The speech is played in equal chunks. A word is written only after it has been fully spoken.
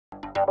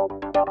Greetings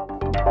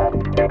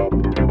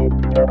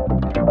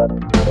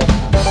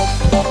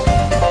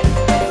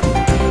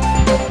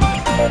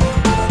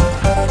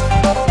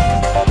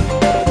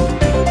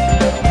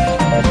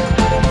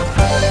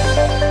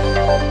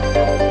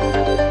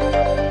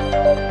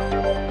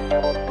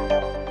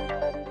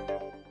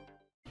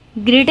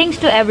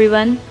to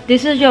everyone,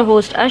 this is your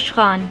host Ash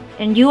Khan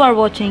and you are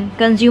watching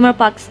Consumer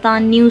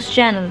Pakistan News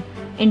Channel.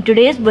 In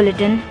today's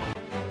bulletin,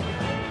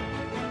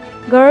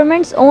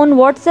 Government's own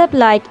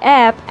WhatsApp-like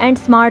app and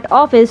Smart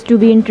Office to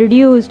be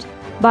introduced.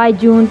 By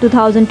June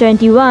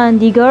 2021,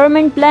 the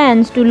government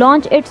plans to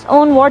launch its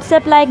own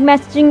WhatsApp-like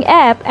messaging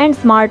app and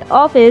Smart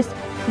Office,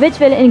 which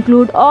will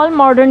include all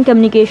modern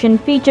communication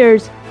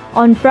features.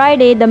 On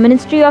Friday, the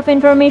Ministry of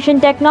Information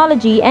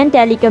Technology and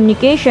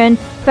Telecommunication,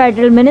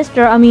 Federal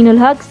Minister Aminul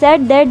Haq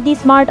said that the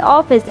Smart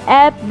Office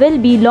app will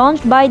be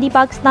launched by the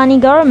Pakistani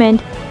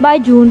government by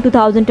June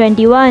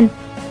 2021.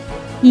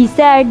 He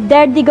said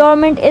that the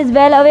government is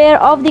well aware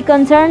of the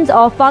concerns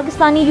of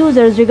Pakistani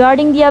users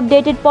regarding the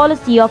updated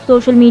policy of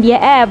social media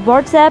app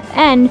WhatsApp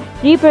and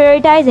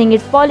reprioritizing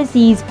its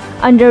policies,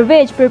 under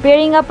which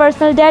preparing a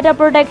personal data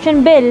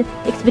protection bill,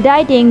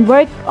 expediting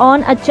work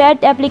on a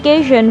chat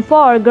application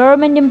for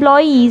government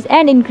employees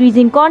and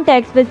increasing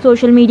contacts with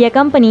social media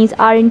companies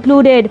are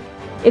included.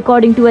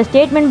 According to a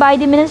statement by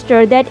the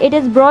minister, that it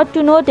is brought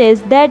to notice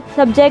that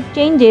subject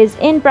changes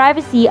in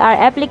privacy are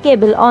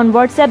applicable on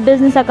WhatsApp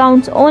business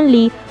accounts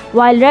only,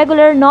 while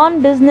regular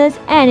non-business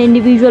and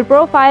individual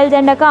profiles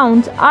and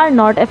accounts are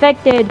not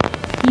affected.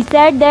 He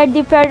said that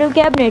the federal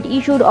cabinet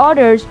issued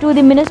orders to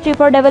the ministry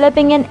for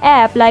developing an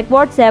app like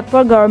WhatsApp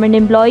for government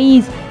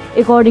employees.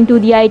 According to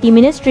the IT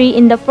ministry,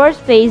 in the first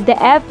phase,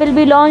 the app will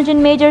be launched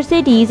in major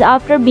cities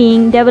after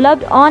being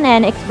developed on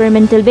an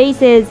experimental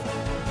basis.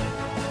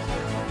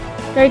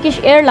 Turkish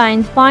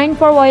Airlines fined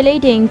for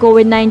violating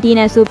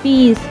COVID-19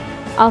 SOPs.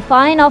 A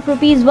fine of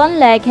 ₹1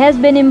 lakh has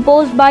been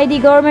imposed by the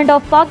government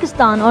of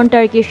Pakistan on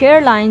Turkish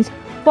Airlines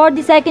for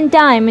the second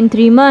time in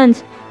 3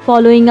 months,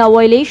 following a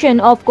violation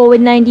of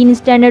COVID-19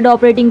 standard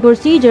operating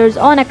procedures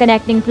on a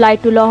connecting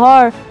flight to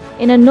Lahore.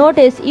 In a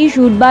notice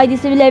issued by the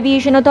Civil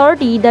Aviation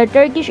Authority, the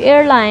Turkish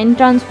airline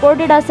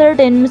transported a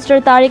certain Mr.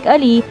 Tariq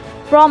Ali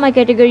from a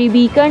Category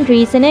B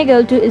country,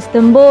 Senegal, to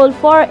Istanbul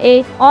for a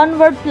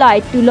onward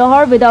flight to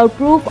Lahore without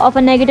proof of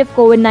a negative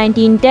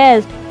COVID-19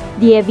 test.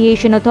 The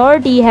Aviation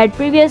Authority had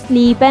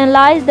previously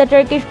penalized the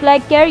Turkish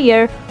flag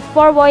carrier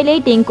for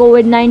violating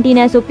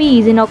COVID-19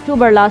 SOPs in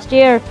October last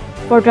year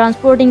for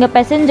transporting a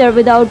passenger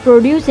without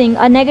producing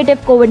a negative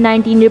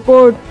COVID-19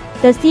 report.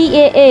 The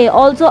CAA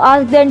also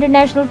asked the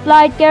international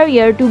flight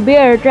carrier to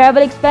bear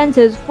travel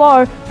expenses for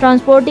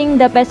transporting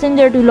the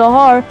passenger to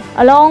Lahore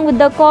along with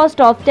the cost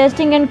of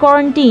testing and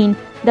quarantine.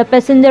 The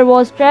passenger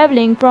was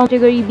traveling from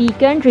Category B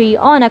country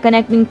on a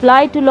connecting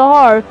flight to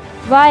Lahore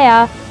via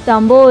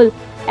Istanbul.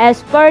 As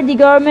per the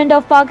government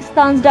of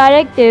Pakistan's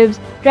directives,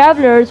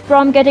 travelers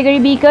from Category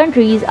B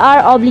countries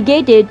are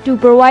obligated to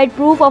provide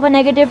proof of a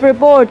negative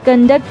report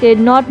conducted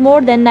not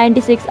more than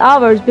 96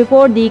 hours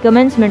before the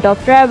commencement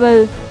of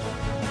travel.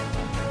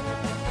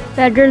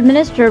 Federal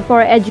Minister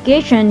for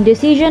Education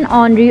decision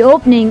on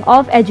reopening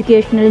of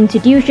educational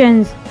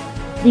institutions.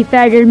 The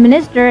Federal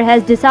Minister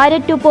has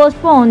decided to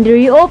postpone the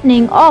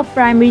reopening of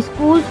primary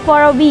schools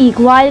for a week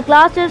while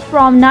classes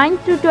from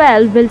 9th to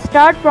 12th will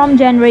start from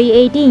January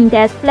 18th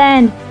as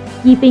planned.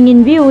 Keeping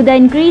in view the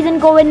increase in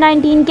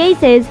COVID-19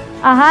 cases,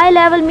 a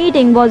high-level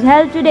meeting was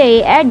held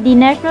today at the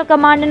National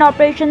Command and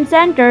Operations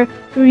Center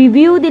to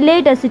review the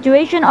latest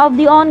situation of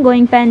the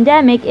ongoing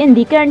pandemic in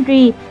the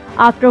country.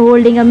 After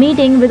holding a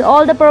meeting with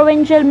all the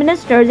provincial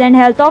ministers and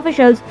health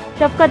officials,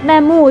 Shafqat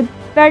Mahmood,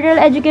 Federal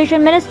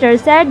Education Minister,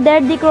 said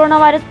that the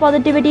coronavirus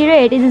positivity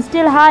rate is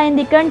still high in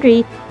the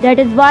country. That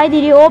is why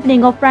the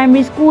reopening of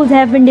primary schools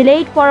have been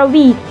delayed for a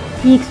week.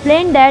 He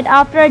explained that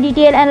after a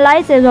detailed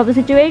analysis of the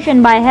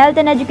situation by health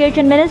and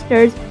education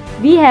ministers,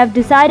 we have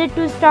decided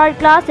to start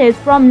classes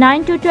from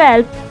 9 to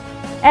 12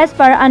 as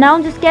per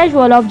announced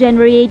schedule of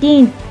January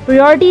 18th.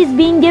 Priority is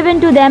being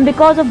given to them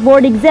because of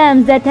board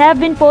exams that have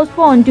been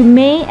postponed to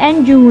May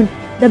and June.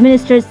 The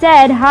minister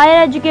said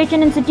higher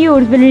education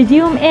institutes will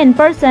resume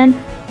in-person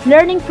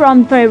learning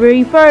from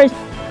February 1st.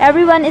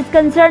 Everyone is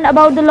concerned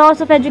about the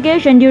loss of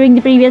education during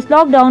the previous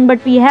lockdown,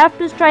 but we have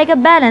to strike a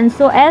balance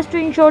so as to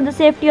ensure the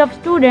safety of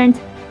students,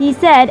 he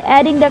said,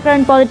 adding the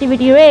current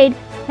positivity rate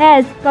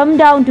has come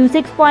down to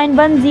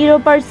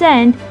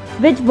 6.10%,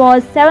 which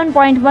was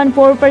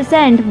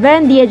 7.14%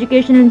 when the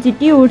educational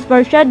institutes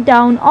were shut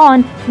down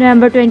on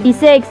November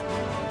 26.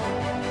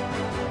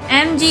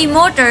 MG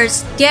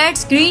Motors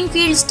gets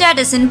greenfield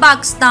status in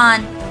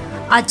Pakistan.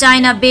 A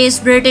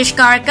China-based British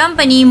car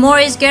company,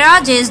 Morris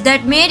Garages,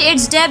 that made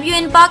its debut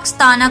in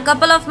Pakistan a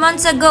couple of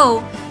months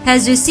ago,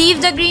 has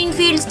received the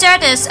greenfield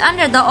status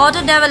under the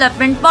Auto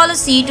Development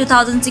Policy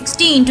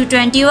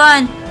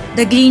 2016-21.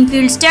 The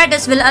greenfield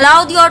status will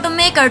allow the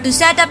automaker to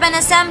set up an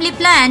assembly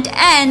plant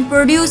and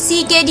produce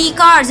CKD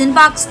cars in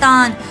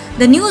Pakistan.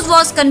 The news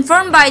was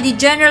confirmed by the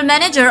General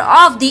Manager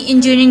of the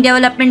Engineering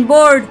Development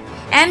Board.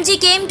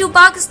 MG came to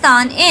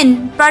Pakistan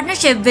in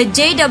partnership with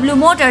JW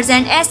Motors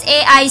and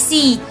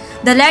SAIC.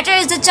 The latter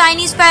is the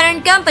Chinese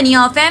parent company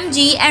of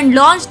MG and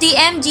launched the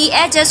MG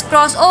HS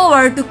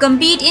crossover to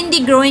compete in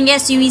the growing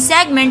SUV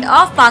segment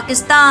of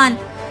Pakistan.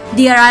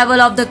 The arrival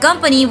of the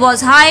company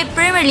was hyped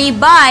primarily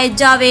by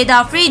Javed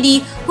Afridi,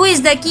 who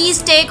is the key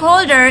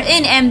stakeholder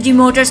in MG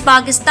Motors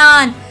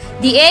Pakistan.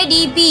 The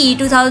ADP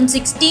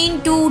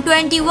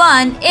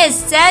 2016-21 is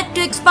set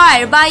to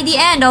expire by the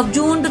end of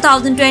June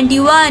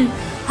 2021.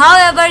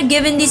 However,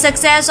 given the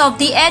success of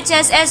the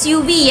HS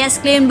SUV as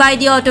claimed by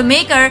the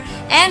automaker,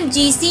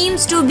 MG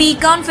seems to be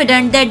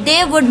confident that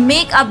they would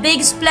make a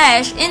big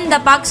splash in the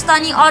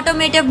Pakistani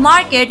automotive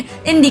market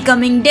in the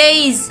coming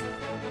days.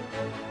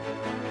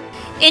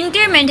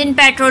 Increment in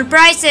petrol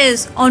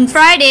prices. On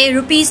Friday,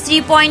 Rs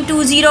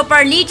 3.20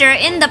 per litre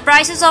in the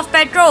prices of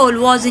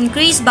petrol was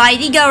increased by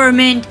the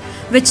government,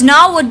 which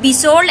now would be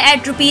sold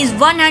at Rs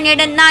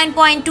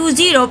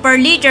 109.20 per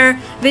litre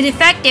with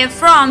effective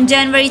from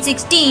January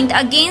 16th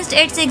against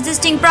its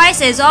existing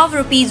prices of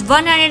Rs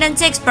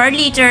 106 per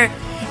litre.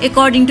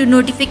 According to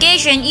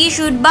notification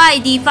issued by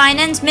the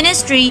Finance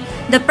Ministry,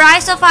 the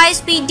price of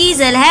high-speed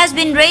diesel has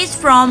been raised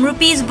from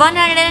Rs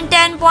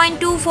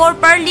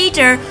 110.24 per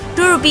litre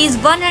to Rs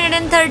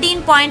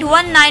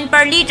 113.19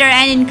 per litre,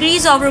 an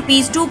increase of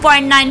Rs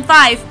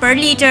 2.95 per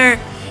litre.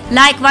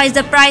 Likewise,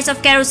 the price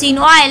of kerosene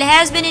oil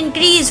has been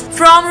increased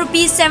from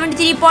Rs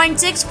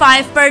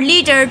 73.65 per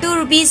litre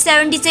to Rs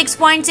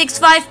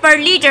 76.65 per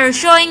litre,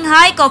 showing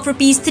hike of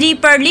Rs 3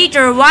 per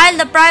litre, while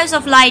the price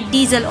of light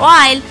diesel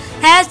oil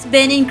has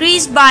been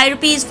increased by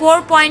Rs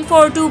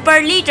 4.42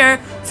 per litre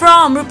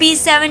from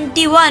Rs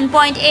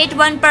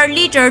 71.81 per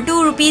litre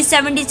to Rs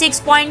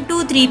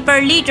 76.23 per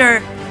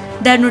litre.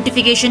 The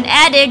notification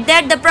added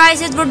that the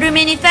prices would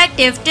remain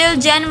effective till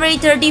January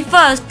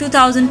 31st,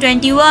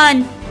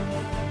 2021.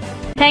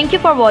 Thank you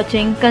for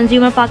watching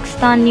Consumer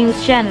Pakistan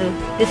News Channel.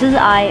 This is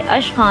I,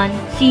 Ash Khan.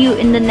 See you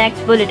in the next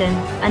bulletin.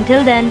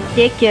 Until then,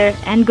 take care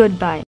and goodbye.